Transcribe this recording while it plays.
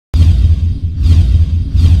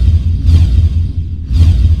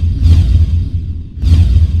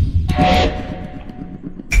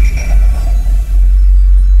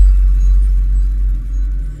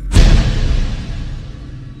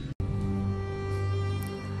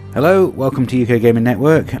Hello, welcome to UK Gaming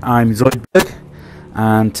Network. I'm Zoidberg,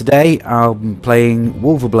 and today I'm playing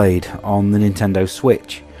Wulver on the Nintendo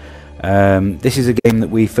Switch. This is a game that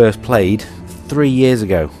we first played 3 years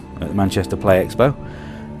ago at the Manchester Play Expo,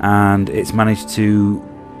 and it's managed to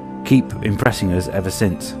keep impressing us ever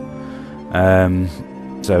since.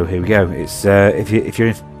 So here we go. It's if you're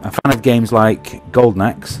a fan of games like Golden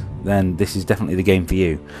Axe, then this is definitely the game for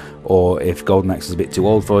you. Or if Golden Axe is a bit too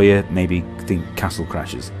old for you, maybe think Castle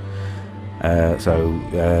Crashers.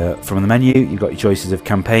 From the menu, you've got your choices of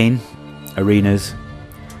campaign, arenas,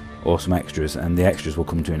 or some extras, and the extras we'll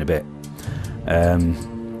come to in a bit.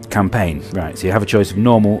 Campaign, right? So you have a choice of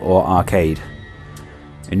normal or arcade.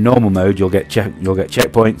 In normal mode, you'll get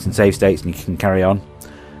checkpoints and save states, and you can carry on.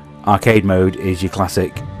 Arcade mode is your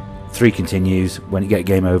classic 3 continues. When you get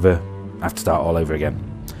game over, have to start all over again.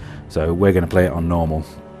 So we're going to play it on normal,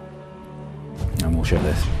 and we'll show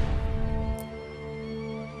this.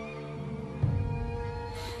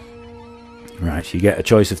 Right, so you get a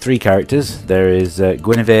choice of 3 characters. There is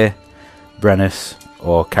Guinevere, Brennus,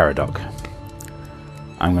 or Caradoc.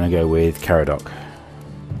 I'm going to go with Caradoc.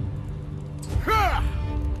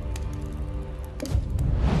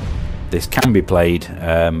 This can be played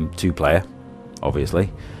 2-player,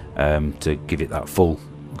 obviously, to give it that full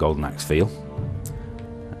Golden Axe feel.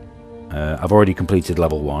 I've already completed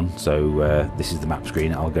level 1, so this is the map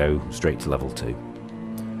screen. I'll go straight to level 2.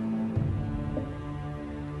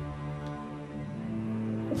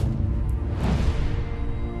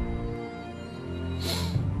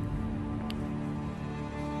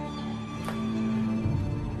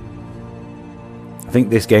 I think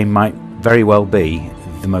this game might very well be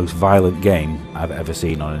the most violent game I've ever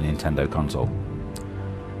seen on a Nintendo console.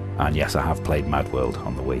 And yes, I have played Mad World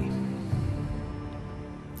on the Wii.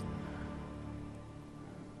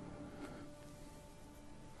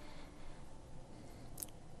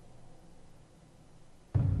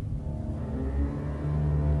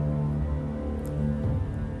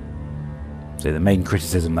 So the main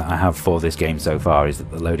criticism that I have for this game so far is that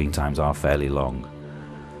the loading times are fairly long.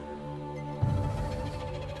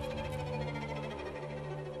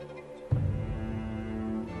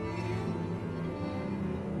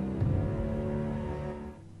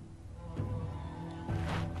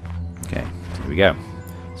 Okay, here we go.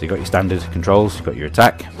 So you've got your standard controls, you've got your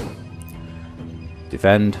attack,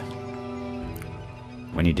 defend.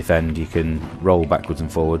 When you defend, you can roll backwards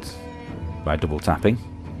and forwards by double tapping.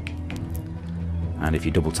 And if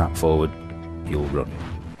you double tap forward, you'll run.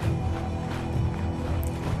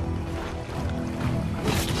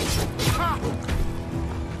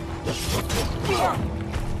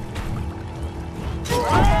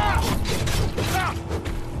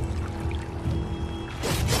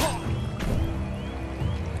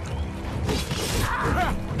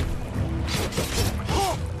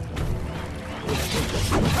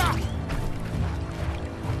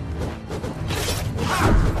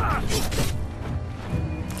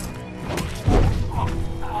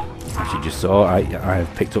 As you just saw, I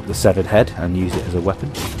have picked up the severed head and used it as a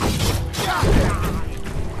weapon.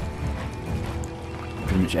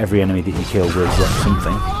 Pretty much every enemy that you kill will drop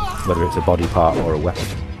something, whether it's a body part or a weapon,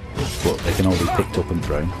 but they can all be picked up and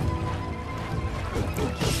thrown.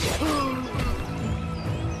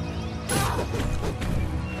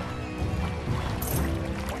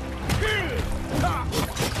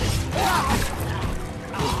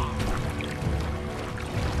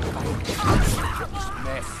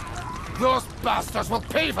 Those bastards will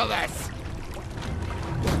pay for this!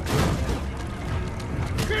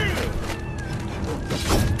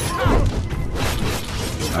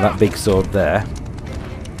 Now that big sword there,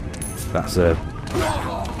 that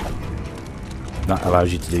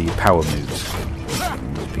allows you to do your power moves.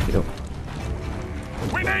 Just pick it up.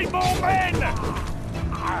 We need more men!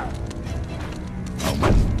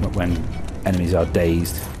 When enemies are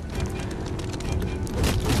dazed,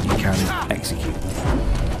 you can execute them.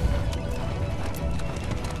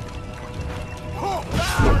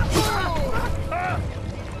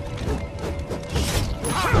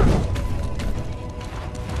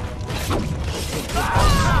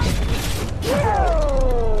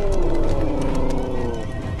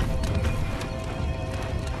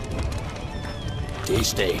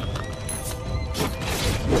 Tasty.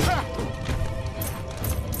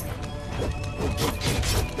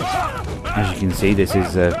 As you can see, this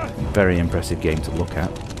is a very impressive game to look at.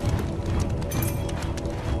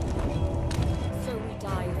 So we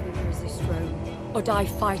die if we resist Rome, or die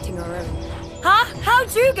fighting our own. Huh?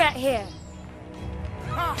 How'd you get here?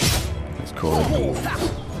 Let's call it Wolves.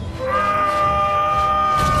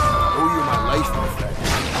 Owe you my life, my friend.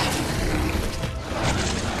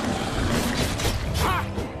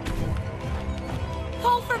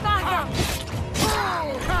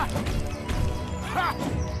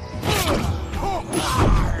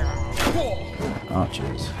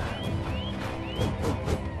 archers.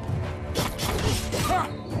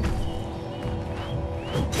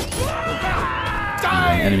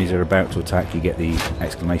 When enemies are about to attack, you get the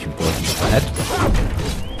exclamation point on the head,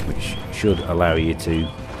 which should allow you to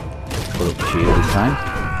put up the shield in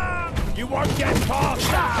time. You won't get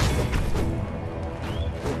past that!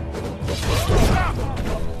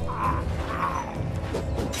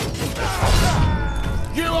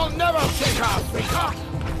 You will never take our feet!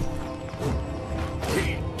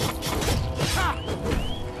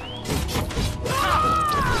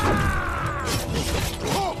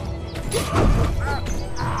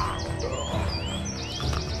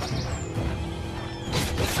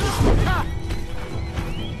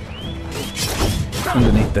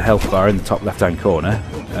 Underneath the health bar in the top left hand corner,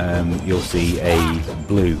 you'll see a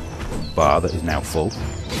blue bar that is now full.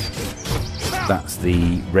 That's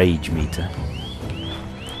the rage meter,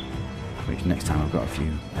 which next time I've got a few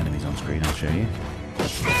enemies on screen I'll show you.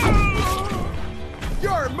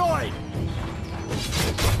 You're mine!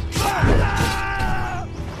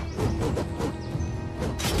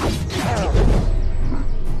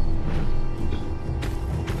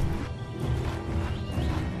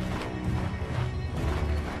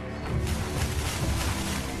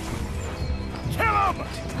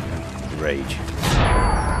 Rage.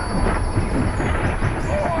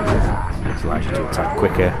 This allows you to attack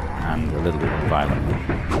quicker and a little bit more violently,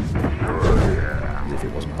 as if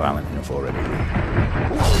it wasn't violent enough already.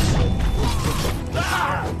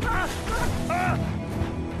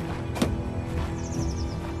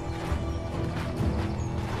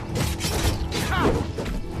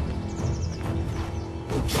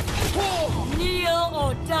 Kneel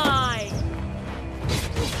or die!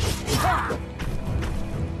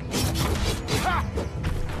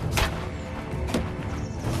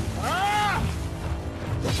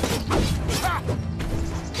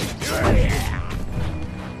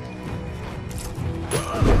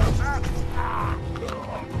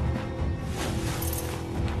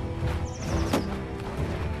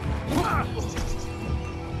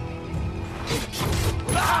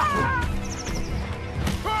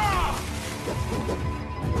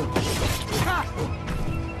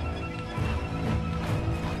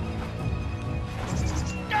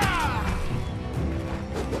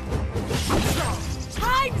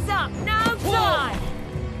 Time's up! Now die!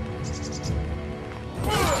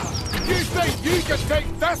 You think you can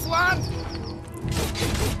take this land?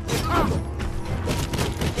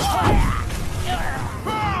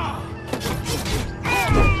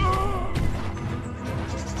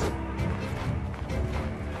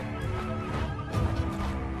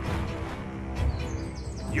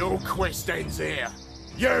 Your quest ends here.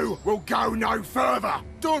 You will go no further.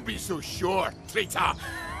 Don't be so sure, traitor.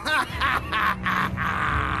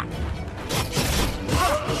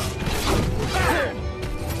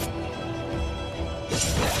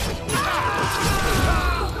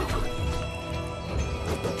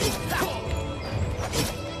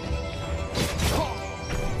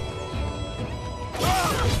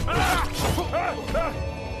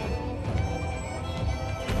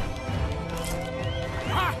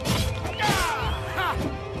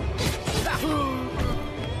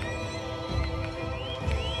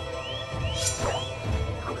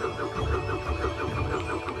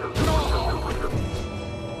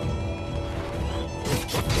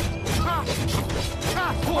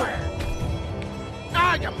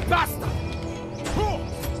 Ah, you bastard!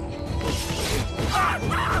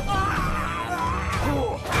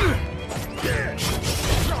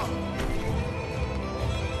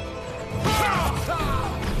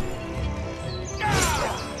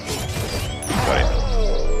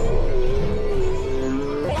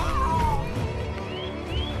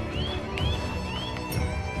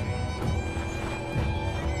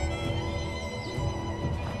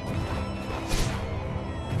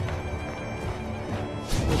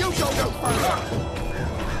 You go no further!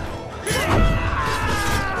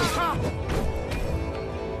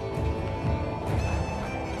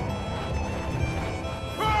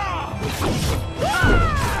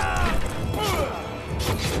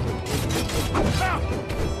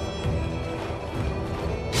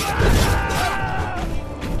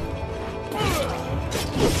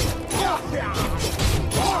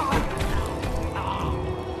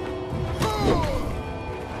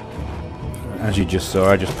 As you just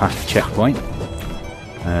saw, I just passed the checkpoint.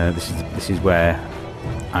 This is where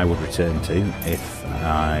I would return to if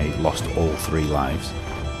I lost all 3 lives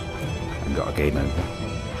and got a game over.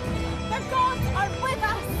 The gods are with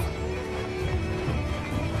us!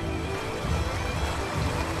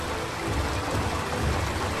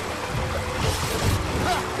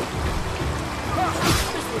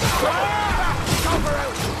 Cover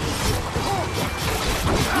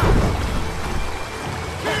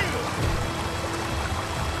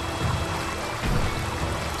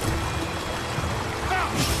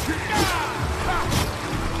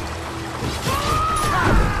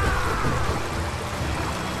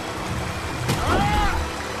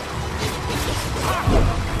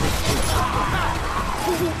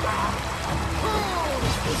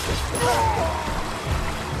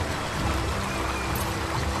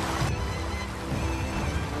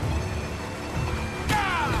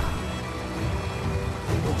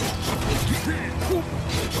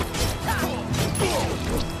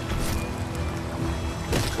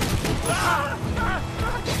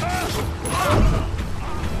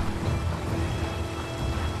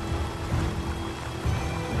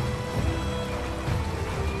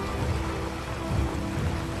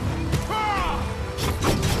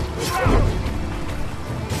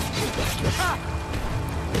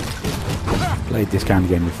Played this kind of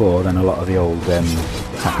game before, then a lot of the old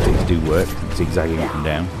tactics do work, zigzagging up and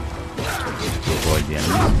down to avoid the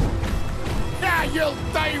enemies. Now you'll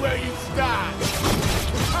stay where you stand!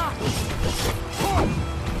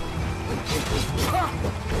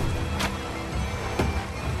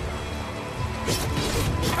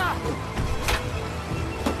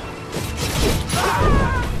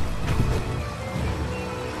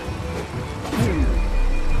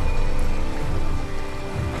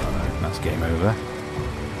 That's game over.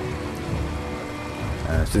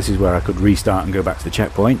 So this is where I could restart and go back to the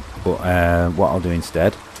checkpoint, but what I'll do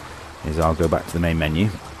instead is I'll go back to the main menu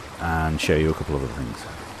and show you a couple of other things.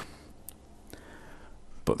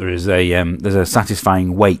 But there's a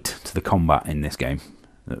satisfying weight to the combat in this game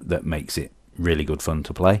that makes it really good fun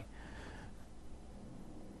to play.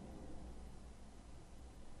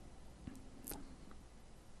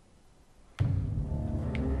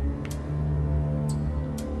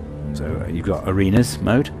 So you've got arenas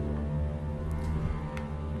mode,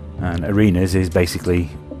 and arenas is basically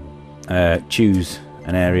choose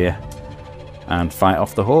an area and fight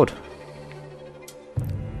off the horde.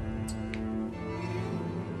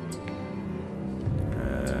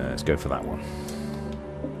 Let's go for that one.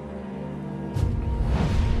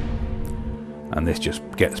 And this just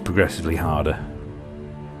gets progressively harder.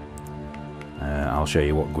 I'll show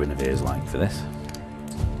you what Guinevere's like for this.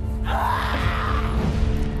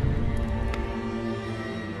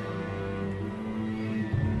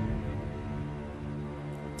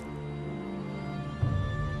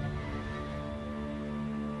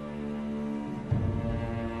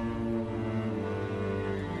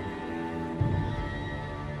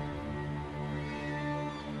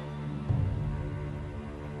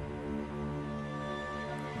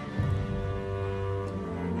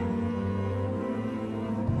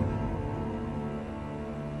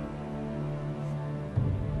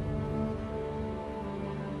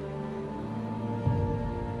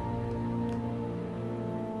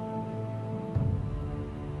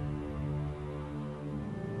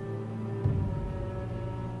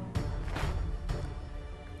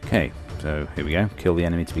 Okay, so here we go. Kill the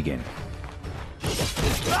enemy to begin.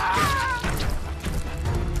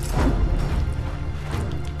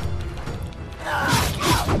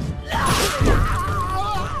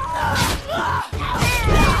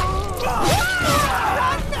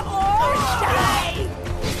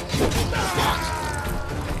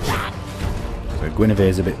 So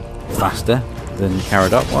Guinevere's a bit faster than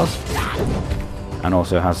Caradot was, and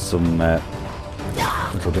also has some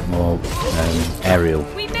little bit more aerial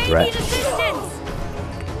threat.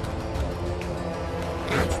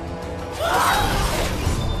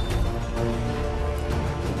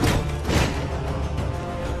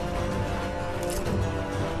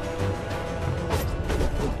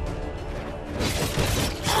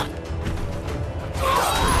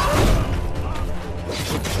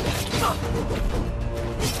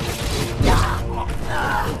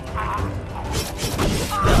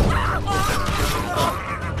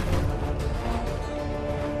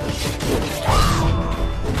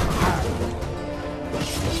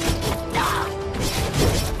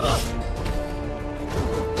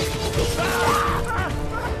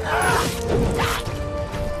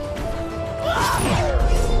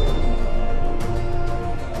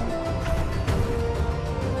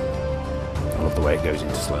 The way it goes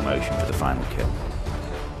into slow motion for the final kill.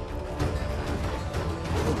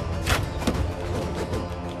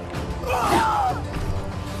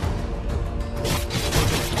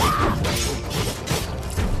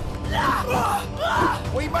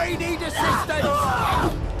 We may need assistance!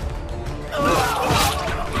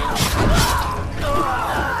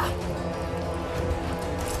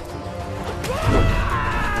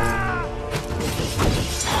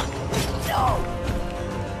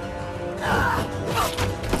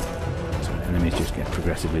 Enemies just get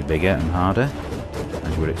progressively bigger and harder,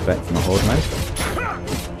 as you would expect from a horde mode.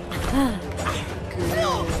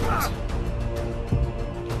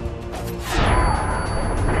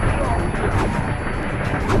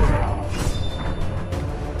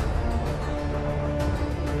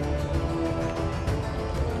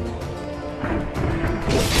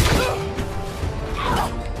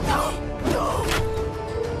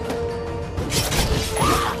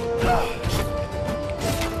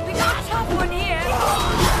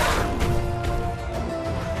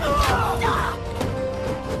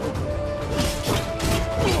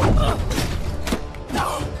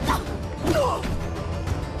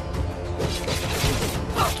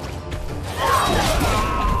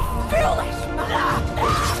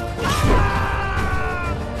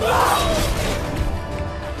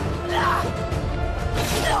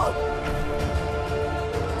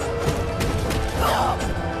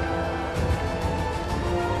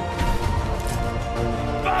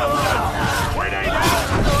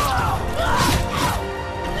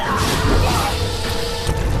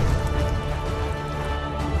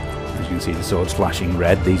 can see the swords flashing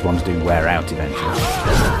red. These ones do wear out eventually.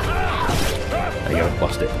 There you go,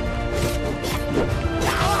 lost it.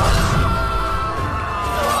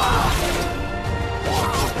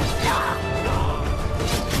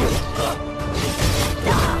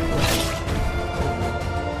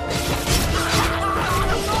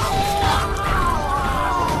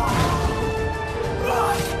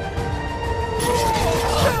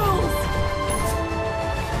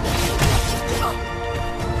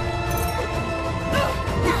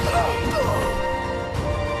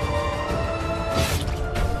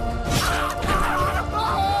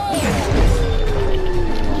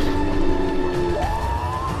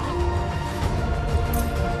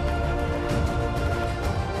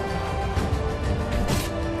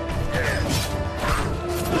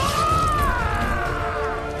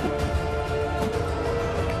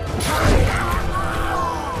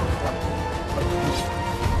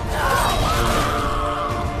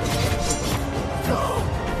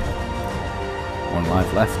 One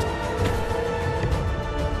life left.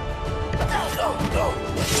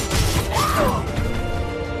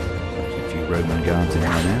 There's a few Roman guards in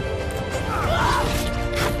there now.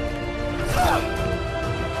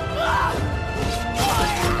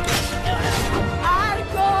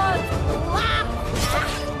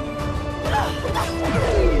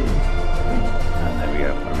 And there we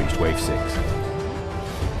go, I reached wave 6.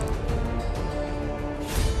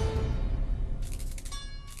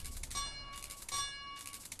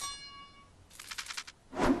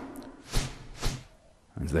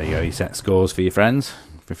 And there you go, you set scores for your friends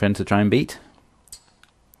to try and beat.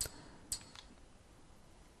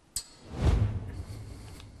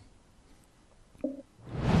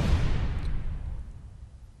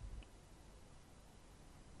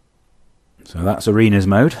 So that's Arenas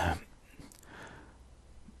mode.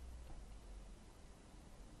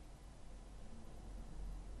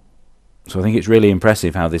 So I think it's really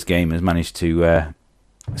impressive how this game has managed to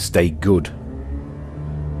stay good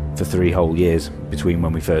for 3 whole years between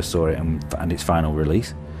when we first saw it and its final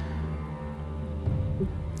release.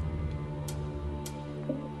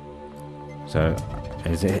 So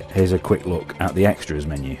here's a quick look at the extras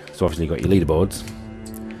menu. So obviously you've got your leaderboards,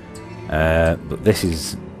 but this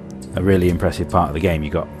is a really impressive part of the game.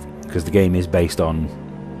 You got, because the game is based on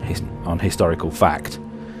historical fact,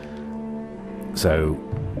 so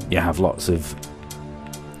you have lots of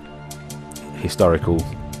historical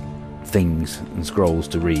things and scrolls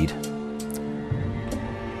to read.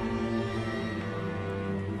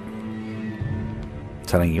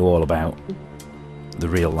 Telling you all about the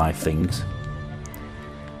real life things.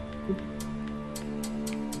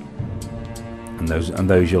 And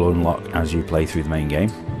those you'll unlock as you play through the main game.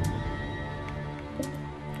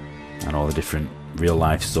 And all the different real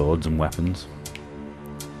life swords and weapons.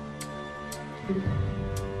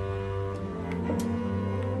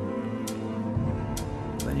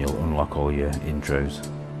 Then you'll unlock all your intros.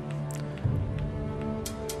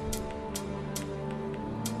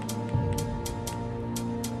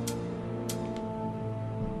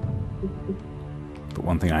 But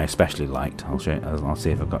one thing I especially liked, I'll see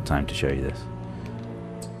if I've got time to show you this.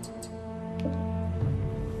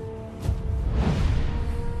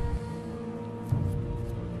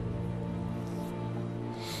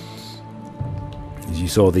 As you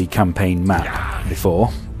saw the campaign map before,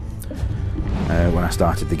 when I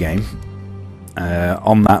started the game,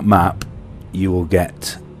 on that map you will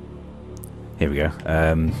get, here we go,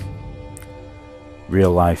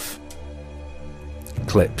 real life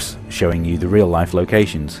clips showing you the real life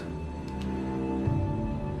locations.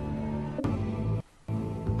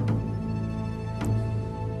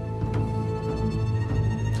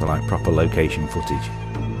 So like proper location footage,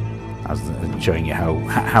 showing you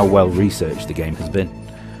how well researched the game has been.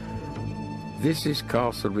 This is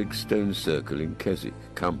Castle Rigg Stone Circle in Keswick,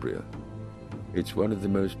 Cumbria. It's one of the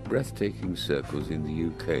most breathtaking circles in the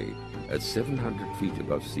UK, at 700 feet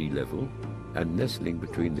above sea level and nestling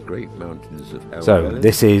between the great mountains of Helvellyn. So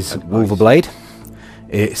this is Wulver Blade.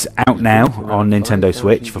 It's out now on Nintendo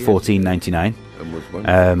Switch for $14.99.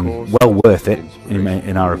 Well worth it,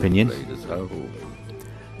 in our opinion.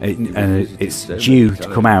 It's due to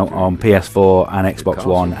come out on PS4 and Xbox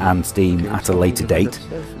One and Steam at a later date.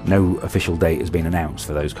 No official date has been announced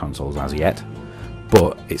for those consoles as yet,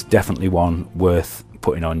 but it's definitely one worth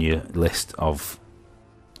putting on your list of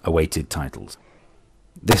awaited titles.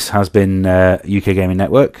 This has been UK Gaming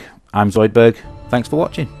Network. I'm Zoidberg. Thanks for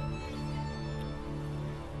watching.